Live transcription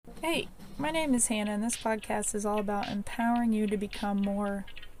Hey, my name is Hannah, and this podcast is all about empowering you to become more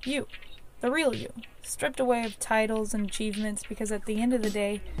you, the real you, stripped away of titles and achievements, because at the end of the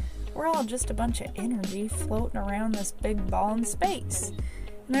day, we're all just a bunch of energy floating around this big ball in space.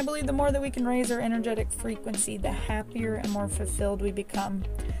 And I believe the more that we can raise our energetic frequency, the happier and more fulfilled we become.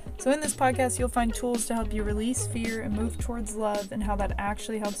 So in this podcast, you'll find tools to help you release fear and move towards love, and how that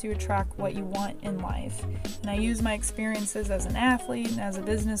actually helps you attract what you want in life. And I use my experiences as an athlete and as a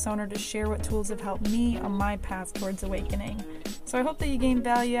business owner to share what tools have helped me on my path towards awakening. So I hope that you gain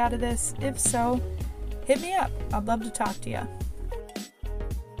value out of this. If so, hit me up. I'd love to talk to you.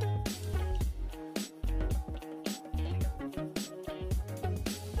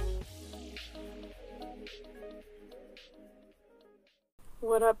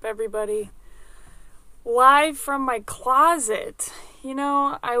 What up, everybody? Live from my closet. You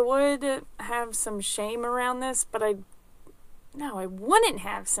know, I would have some shame around this, but I wouldn't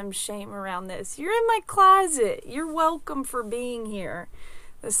have some shame around this. You're in my closet. You're welcome for being here.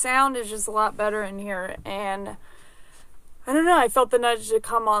 The sound is just a lot better in here, and I don't know, I felt the nudge to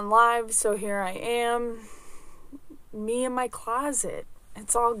come on live, so here I am. Me in my closet.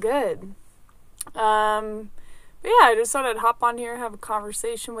 It's all good. But yeah, I just thought I'd hop on here and have a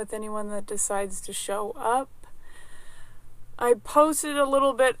conversation with anyone that decides to show up. I posted a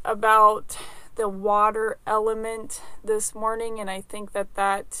little bit about the water element this morning, and I think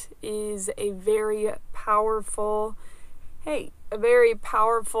that is a very powerful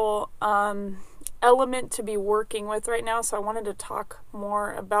element to be working with right now. So I wanted to talk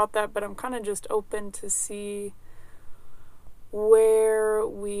more about that, but I'm kind of just open to see where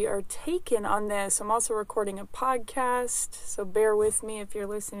we are taken on this. I'm also recording a podcast, so bear with me if you're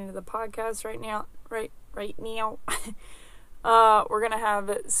listening to the podcast right now. We're gonna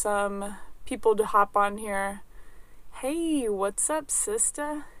have some people to hop on here. Hey, what's up,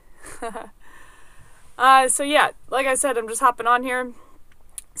 sister? So yeah, like I said, I'm just hopping on here,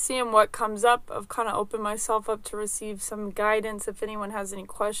 seeing what comes up. I've kind of opened myself up to receive some guidance. If anyone has any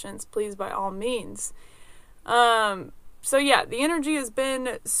questions, please, by all means. So yeah, the energy has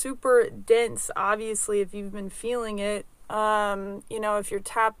been super dense, obviously, if you've been feeling it. If you're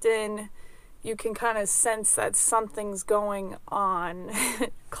tapped in, you can kind of sense that something's going on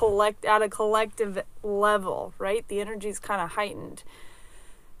at a collective level, right? The energy is kind of heightened.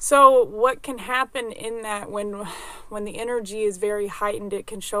 So what can happen in that when the energy is very heightened, it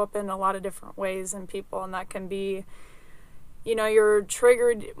can show up in a lot of different ways in people, and that can be, you're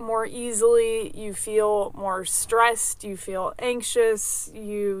triggered more easily, you feel more stressed, you feel anxious,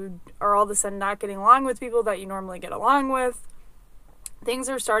 you are all of a sudden not getting along with people that you normally get along with. Things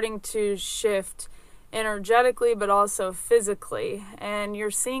are starting to shift energetically, but also physically. And you're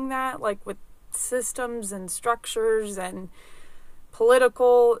seeing that like with systems and structures and in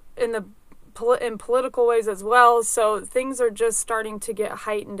political ways as well. So things are just starting to get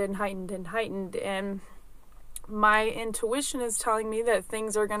heightened. And my intuition is telling me that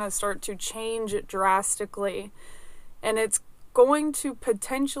things are going to start to change drastically, and it's going to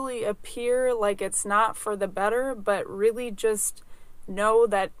potentially appear like it's not for the better, but really just know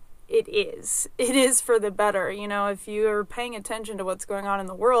that it is for the better. If you're paying attention to what's going on in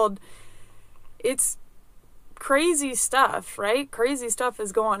the world, it's crazy stuff, right? Crazy stuff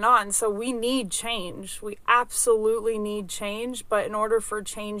is going on. So we need change. We absolutely need change, but in order for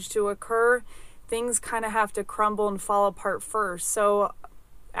change to occur, things kind of have to crumble and fall apart first. So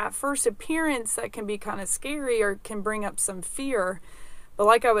at first appearance, that can be kind of scary or can bring up some fear. But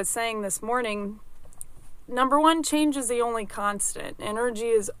like I was saying this morning, number one, change is the only constant. Energy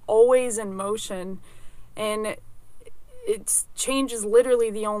is always in motion, and change is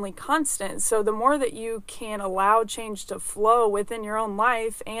literally the only constant. So the more that you can allow change to flow within your own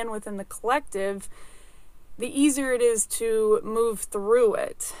life and within the collective, the easier it is to move through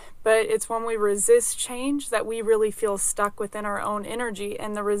it. But it's when we resist change that we really feel stuck within our own energy.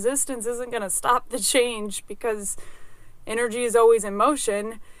 And the resistance isn't going to stop the change, because energy is always in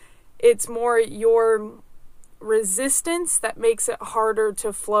motion. It's more your resistance that makes it harder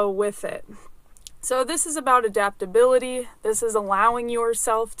to flow with it. So this is about adaptability. This is allowing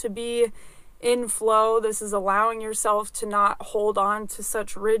yourself to be in flow. This is allowing yourself to not hold on to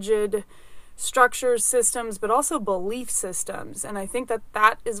such rigid structures, systems, but also belief systems. And I think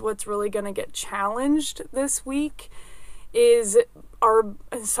that is what's really going to get challenged this week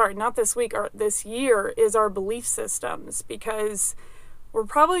this year is our belief systems, because we're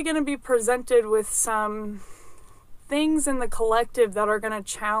probably going to be presented with some things in the collective that are going to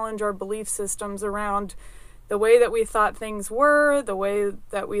challenge our belief systems around the way that we thought things were, the way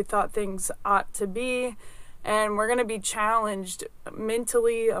that we thought things ought to be. And we're going to be challenged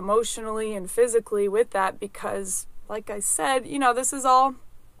mentally, emotionally, and physically with that because, like I said, this is all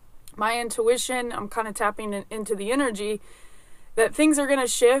my intuition. I'm kind of tapping into the energy that things are going to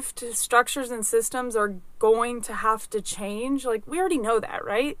shift. Structures and systems are going to have to change. Like, we already know that,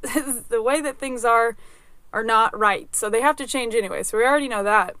 right? The way that things are not right. So they have to change anyway. So we already know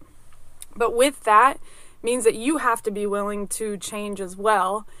that. But with that means that you have to be willing to change as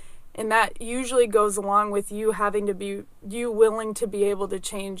well. And that usually goes along with you willing to be able to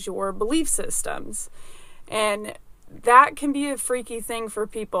change your belief systems. And that can be a freaky thing for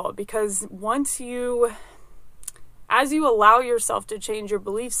people because as you allow yourself to change your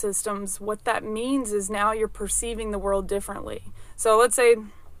belief systems, what that means is now you're perceiving the world differently. So let's say,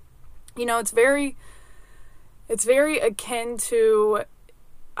 it's very akin to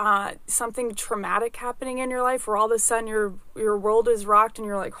something traumatic happening in your life where all of a sudden your world is rocked and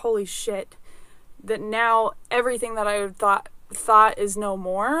you're like, holy shit, that now everything that I thought is no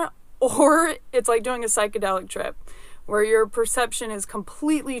more. Or it's like doing a psychedelic trip where your perception is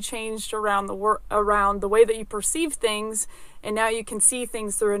completely changed around the way that you perceive things, and now you can see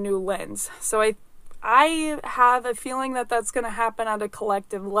things through a new lens. So I have a feeling that that's going to happen at a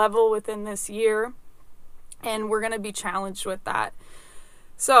collective level within this year, and we're going to be challenged with that.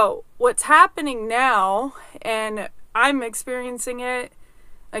 So what's happening now, and I'm experiencing it,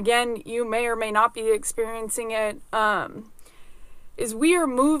 again, you may or may not be experiencing it, is we are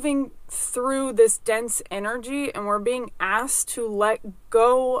moving through this dense energy and we're being asked to let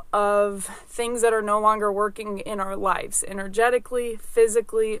go of things that are no longer working in our lives, energetically,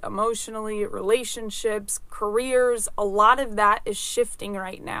 physically, emotionally, relationships, careers. A lot of that is shifting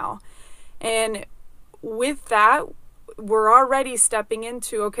right now. And with that, we're already stepping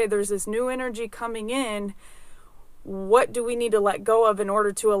into, okay, there's this new energy coming in. What do we need to let go of in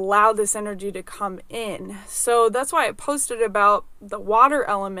order to allow this energy to come in? So that's why I posted about the water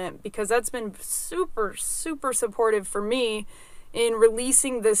element, because that's been super, super supportive for me in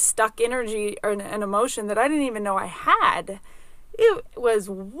releasing this stuck energy and emotion that I didn't even know I had. It was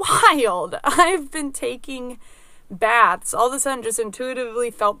wild. I've been taking baths. All of a sudden just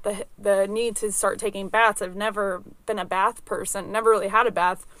intuitively felt the need to start taking baths. I've never been a bath person, never really had a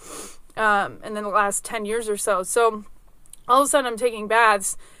bath. And then the last 10 years or so. So all of a sudden I'm taking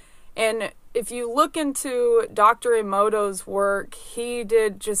baths. And if you look into Dr. Emoto's work, he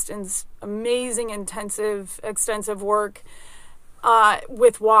did just amazing, intensive, extensive work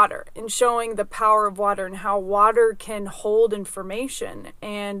with water and showing the power of water and how water can hold information.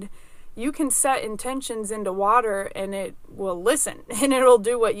 And you can set intentions into water and it will listen and it'll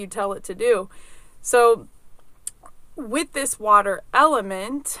do what you tell it to do. So with this water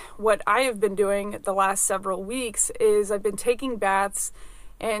element, what I have been doing the last several weeks is I've been taking baths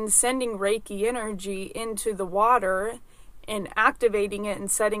and sending Reiki energy into the water and activating it and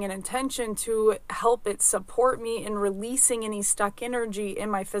setting an intention to help it support me in releasing any stuck energy in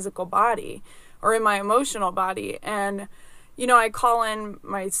my physical body or in my emotional body. And I call in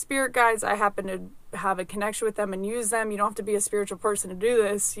my spirit guides. I happen to have a connection with them and use them. You don't have to be a spiritual person to do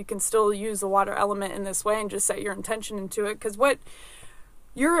this. You can still use the water element in this way and just set your intention into it. Because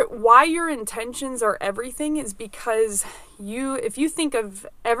why your intentions are everything is because if you think of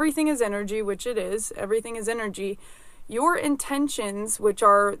everything as energy, which it is, everything is energy, your intentions, which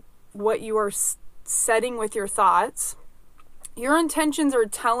are what you are setting with your thoughts, your intentions are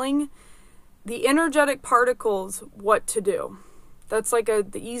telling the energetic particles what to do. That's like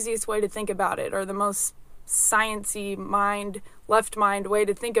the easiest way to think about it, or the most sciencey left mind way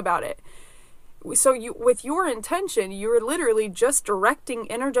to think about it. So with your intention, you're literally just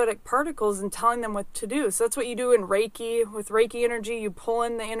directing energetic particles and telling them what to do. So that's what you do in Reiki. With Reiki energy, you pull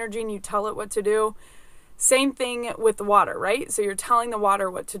in the energy and you tell it what to do. Same thing with the water, right? So you're telling the water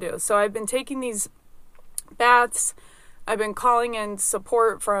what to do. So I've been taking these baths. I've been calling in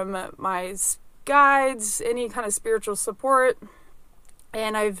support from my guides, any kind of spiritual support.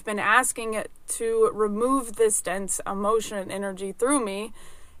 And I've been asking it to remove this dense emotion and energy through me.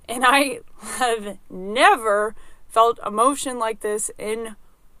 And I have never felt emotion like this in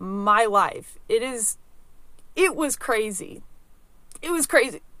my life. It was crazy. It was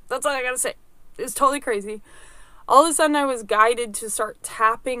crazy. That's all I gotta say. It was totally crazy. All of a sudden I was guided to start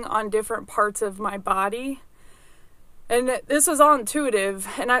tapping on different parts of my body. And this was all intuitive.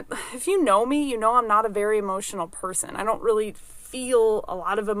 And if you know me, you know I'm not a very emotional person. I don't really feel a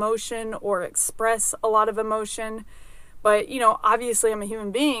lot of emotion or express a lot of emotion. But, obviously I'm a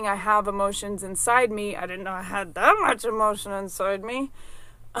human being. I have emotions inside me. I didn't know I had that much emotion inside me.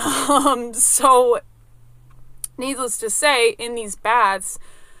 So, needless to say, in these baths,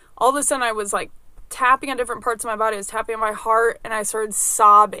 all of a sudden I was like tapping on different parts of my body. I was tapping on my heart, and I started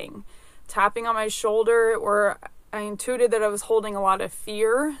sobbing. Tapping on my shoulder, where I intuited that I was holding a lot of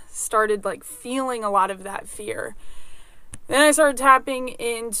fear. Started like feeling a lot of that fear. Then I started tapping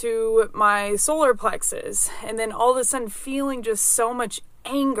into my solar plexus, and then all of a sudden feeling just so much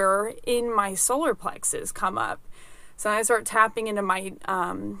anger in my solar plexus come up. So I start tapping into my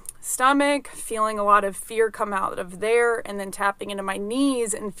stomach, feeling a lot of fear come out of there, and then tapping into my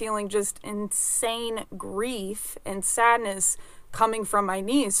knees and feeling just insane grief and sadness coming from my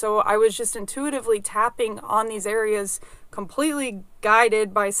knees. So I was just intuitively tapping on these areas, completely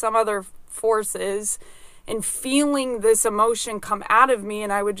guided by some other forces, and feeling this emotion come out of me,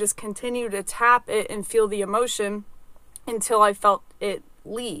 and I would just continue to tap it and feel the emotion until I felt it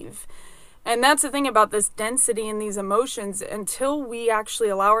leave. And that's the thing about this density in these emotions. Until we actually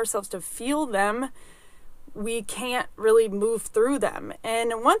allow ourselves to feel them, we can't really move through them.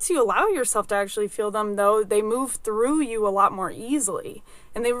 And once you allow yourself to actually feel them, though, they move through you a lot more easily.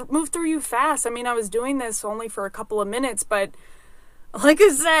 And they move through you fast. I mean, I was doing this only for a couple of minutes, but like I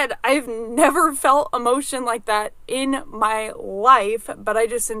said, I've never felt emotion like that in my life. But I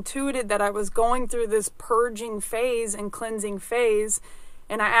just intuited that I was going through this purging phase and cleansing phase.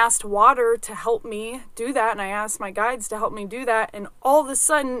 And I asked water to help me do that. And I asked my guides to help me do that. And all of a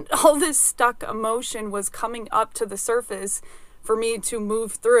sudden, all this stuck emotion was coming up to the surface for me to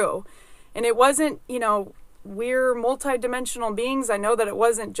move through. And it wasn't, we're multidimensional beings. I know that it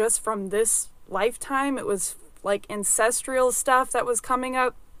wasn't just from this lifetime. It was like ancestral stuff that was coming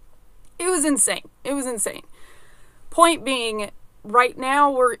up. It was insane. Point being, right now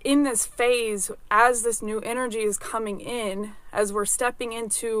we're in this phase as this new energy is coming in, as we're stepping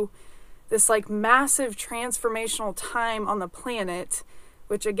into this like massive transformational time on the planet,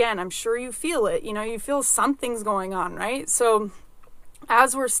 which again, I'm sure you feel it, you feel something's going on, right? So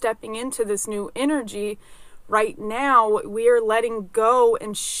as we're stepping into this new energy, right now we are letting go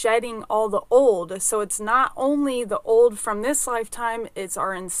and shedding all the old. So it's not only the old from this lifetime, it's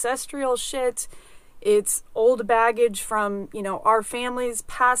our ancestral shit. It's old baggage from, our family's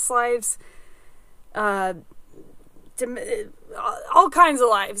past lives, all kinds of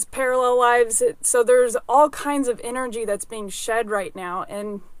lives, parallel lives. So there's all kinds of energy that's being shed right now.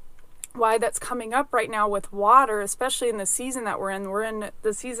 And why that's coming up right now with water, especially in the season that we're in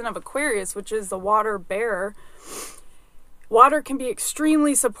the season of Aquarius, which is the water bearer. Water can be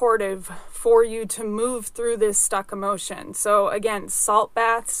extremely supportive for you to move through this stuck emotion. So again, salt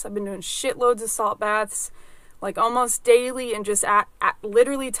baths. I've been doing shitloads of salt baths, like almost daily, and just at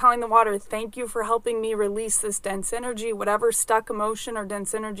literally telling the water, thank you for helping me release this dense energy, whatever stuck emotion or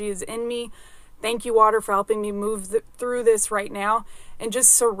dense energy is in me. Thank you, water, for helping me move through this right now, and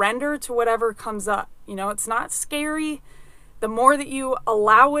just surrender to whatever comes up. It's not scary. The more that you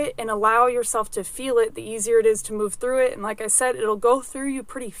allow it and allow yourself to feel it, the easier it is to move through it. And like I said, it'll go through you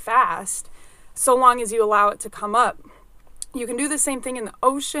pretty fast, so long as you allow it to come up. You can do the same thing in the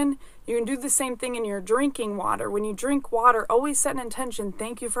ocean. You can do the same thing in your drinking water. When you drink water, always set an intention.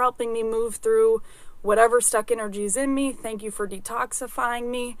 Thank you for helping me move through whatever stuck energy is in me. Thank you for detoxifying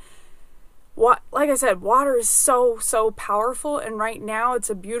me. Like I said, water is so, so powerful, and right now it's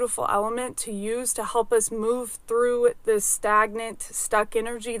a beautiful element to use to help us move through this stagnant, stuck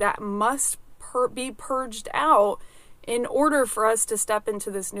energy that must be purged out in order for us to step into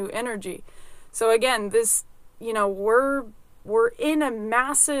this new energy. So again, this, we're in a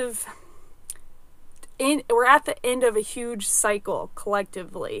massive, we're at the end of a huge cycle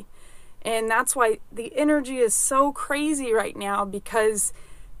collectively, and that's why the energy is so crazy right now, because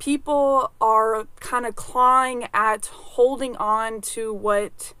people are kind of clawing at holding on to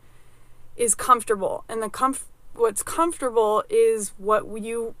what is comfortable. And what's comfortable is what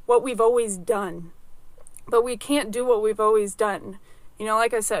we've always done. But we can't do what we've always done.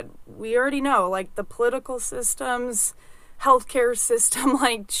 Like I said, we already know, like the political systems, healthcare system,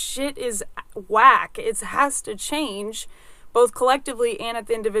 like shit is whack. It has to change both collectively and at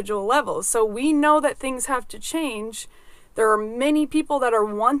the individual level. So we know that things have to change. There are many people that are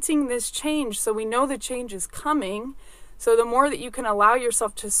wanting this change, so we know the change is coming. So the more that you can allow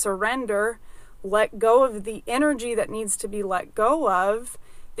yourself to surrender, let go of the energy that needs to be let go of,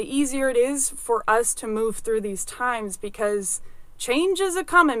 the easier it is for us to move through these times, because change is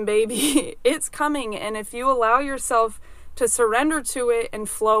a-coming, baby. It's coming, and if you allow yourself to surrender to it and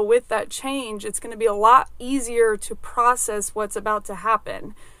flow with that change, it's going to be a lot easier to process what's about to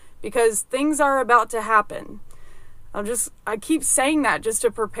happen, because things are about to happen. I keep saying that just to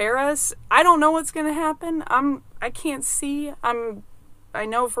prepare us. I don't know what's going to happen. I can't see. I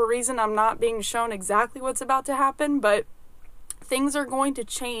know for a reason I'm not being shown exactly what's about to happen, but things are going to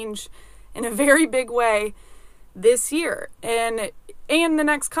change in a very big way this year and the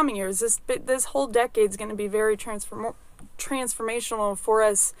next coming years. This whole decade is going to be very transformational for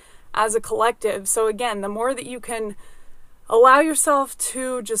us as a collective. So again, the more that you can allow yourself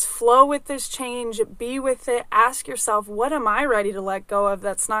to just flow with this change, be with it, ask yourself, what am I ready to let go of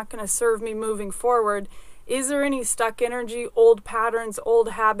that's not going to serve me moving forward? Is there any stuck energy, old patterns, old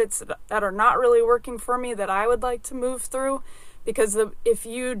habits that are not really working for me that I would like to move through? Because if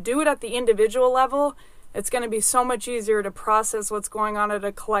you do it at the individual level, it's going to be so much easier to process what's going on at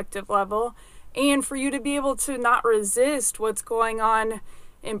a collective level, and for you to be able to not resist what's going on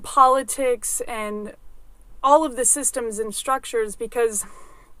in politics and all of the systems and structures, because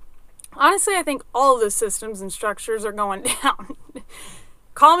honestly, I think all of the systems and structures are going down.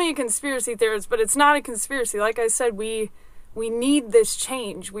 Call me a conspiracy theorist, but it's not a conspiracy. Like I said, we need this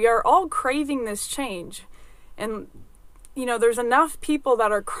change. We are all craving this change. And, there's enough people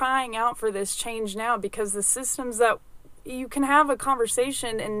that are crying out for this change now, because the systems that you can have a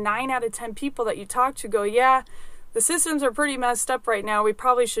conversation and 9 out of 10 people that you talk to go, yeah, the systems are pretty messed up right now. We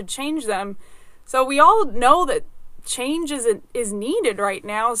probably should change them. So we all know that change is needed right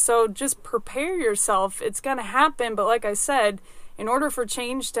now. So just prepare yourself. It's going to happen. But like I said, in order for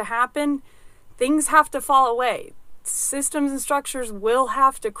change to happen, things have to fall away. Systems and structures will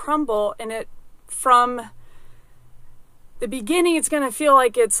have to crumble. And from the beginning, it's going to feel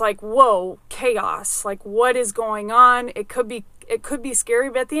like it's like, whoa, chaos. Like, what is going on? It could be scary,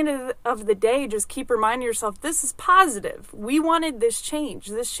 but at the end of the day, just keep reminding yourself, this is positive. We wanted this change.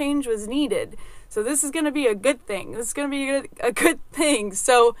 This change was needed. So this is going to be a good thing. This is going to be a good thing.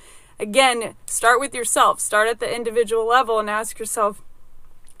 So again, start with yourself. Start at the individual level and ask yourself,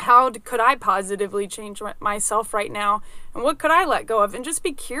 how could I positively change myself right now? And what could I let go of? And just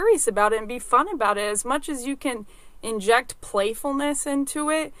be curious about it and be fun about it as much as you can. Inject playfulness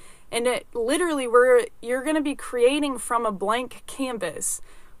into it. And it literally, you're going to be creating from a blank canvas.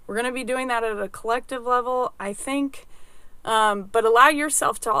 We're going to be doing that at a collective level, I think. But allow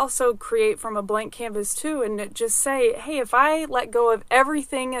yourself to also create from a blank canvas too. And just say, hey, if I let go of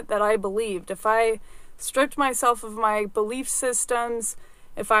everything that I believed, if I stripped myself of my belief systems,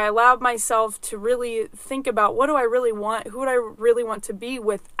 if I allowed myself to really think about what do I really want, who do I really want to be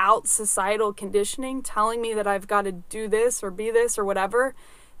without societal conditioning telling me that I've got to do this or be this or whatever,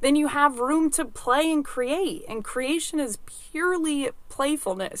 then you have room to play and create. And creation is purely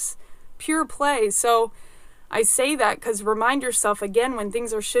playfulness, pure play. So I say that because remind yourself, again, when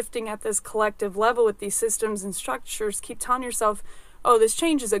things are shifting at this collective level with these systems and structures, keep telling yourself, oh, this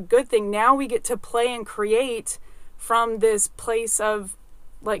change is a good thing. Now we get to play and create from this place of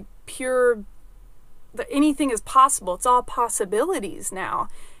like pure, anything is possible. It's all possibilities now.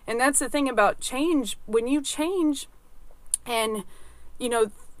 And that's the thing about change. When you change and,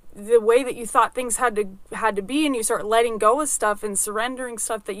 the way that you thought things had to be, and you start letting go of stuff and surrendering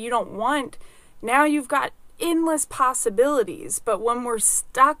stuff that you don't want, now you've got endless possibilities. But when we're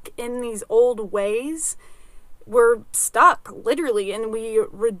stuck in these old ways, we're stuck literally, and we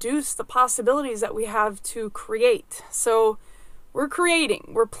reduce the possibilities that we have to create. So we're creating,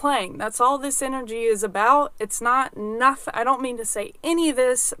 we're playing. That's all this energy is about. It's not nothing. I don't mean to say any of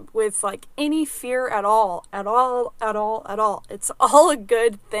this with like any fear at all. It's all a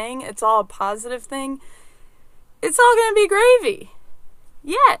good thing. It's all a positive thing. It's all going to be gravy.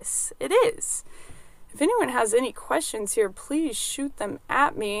 Yes, it is. If anyone has any questions here, please shoot them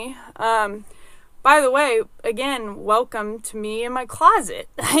at me. By the way, again, welcome to me in my closet.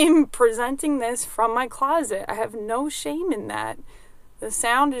 I'm presenting this from my closet. I have no shame in that. The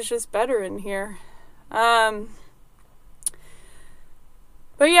sound is just better in here. But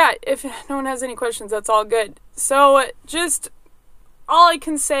yeah, if no one has any questions, that's all good. So just all I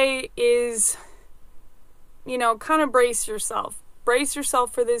can say is, kind of brace yourself. Brace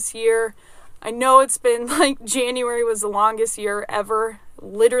yourself for this year. I know it's been like January was the longest year ever.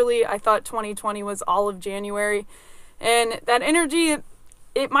 Literally, I thought 2020 was all of January. And that energy,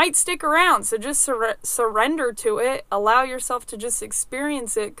 it might stick around. So just surrender to it. Allow yourself to just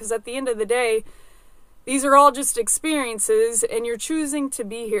experience it. Because at the end of the day, these are all just experiences. And you're choosing to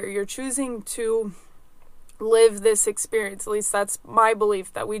be here. You're choosing to live this experience. At least that's my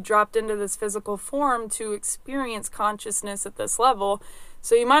belief, that we dropped into this physical form to experience consciousness at this level.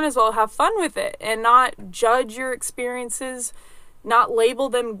 So you might as well have fun with it and not judge your experiences, not label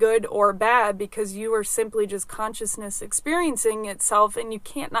them good or bad, because you are simply just consciousness experiencing itself, and you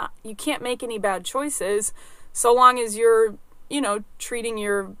can't make any bad choices so long as you're, treating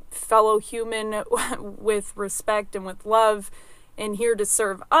your fellow human with respect and with love and here to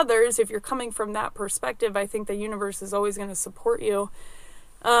serve others. If you're coming from that perspective, I think the universe is always going to support you.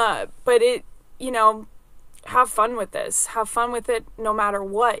 But it, have fun with this. Have fun with it no matter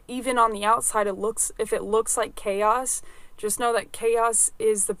what. Even on the outside, if it looks like chaos, just know that chaos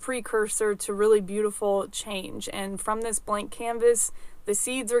is the precursor to really beautiful change. And from this blank canvas, the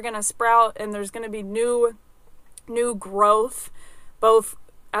seeds are going to sprout, and there's going to be new growth, both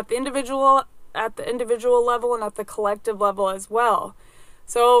at the individual level and at the collective level as well.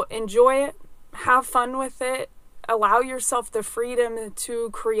 So enjoy it, have fun with it, allow yourself the freedom to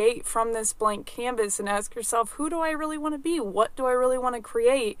create from this blank canvas, and ask yourself, who do I really want to be? What do I really want to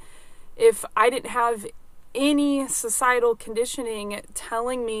create? If I didn't have any societal conditioning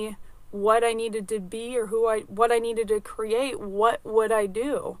telling me what I needed to be or what I needed to create, what would I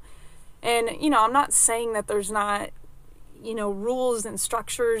do? And, I'm not saying that there's not, rules and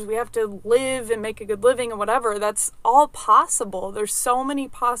structures. We have to live and make a good living and whatever. That's all possible. There's so many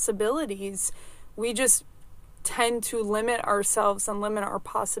possibilities. We just tend to limit ourselves and limit our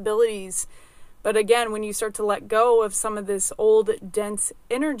possibilities. But again, when you start to let go of some of this old, dense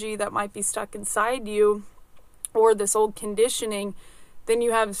energy that might be stuck inside you, or this old conditioning, then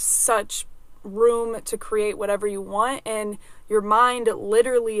you have such room to create whatever you want, and your mind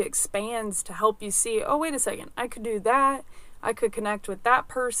literally expands to help you see, oh, wait a second, I could do that. I could connect with that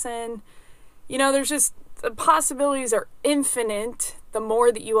person. There's just, the possibilities are infinite the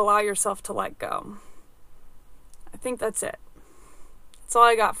more that you allow yourself to let go. I think that's it. That's all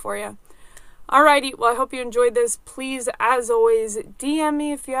I got for you. Alrighty, well, I hope you enjoyed this. Please, as always, DM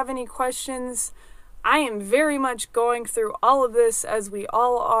me if you have any questions. I am very much going through all of this, as we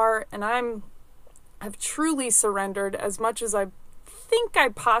all are, and I've truly surrendered as much as I think I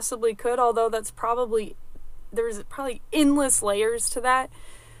possibly could, although there's probably endless layers to that.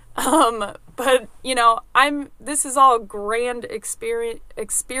 But this is all a grand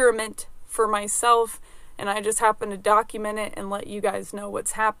experiment for myself, and I just happen to document it and let you guys know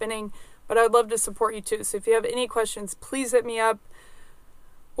what's happening. But I'd love to support you too. So if you have any questions, please hit me up.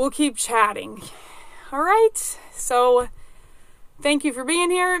 We'll keep chatting. All right. So thank you for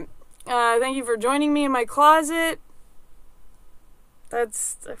being here. Thank you for joining me in my closet. I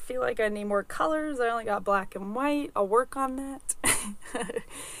feel like I need more colors. I only got black and white. I'll work on that.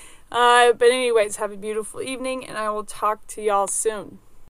 But anyways, have a beautiful evening, and I will talk to y'all soon.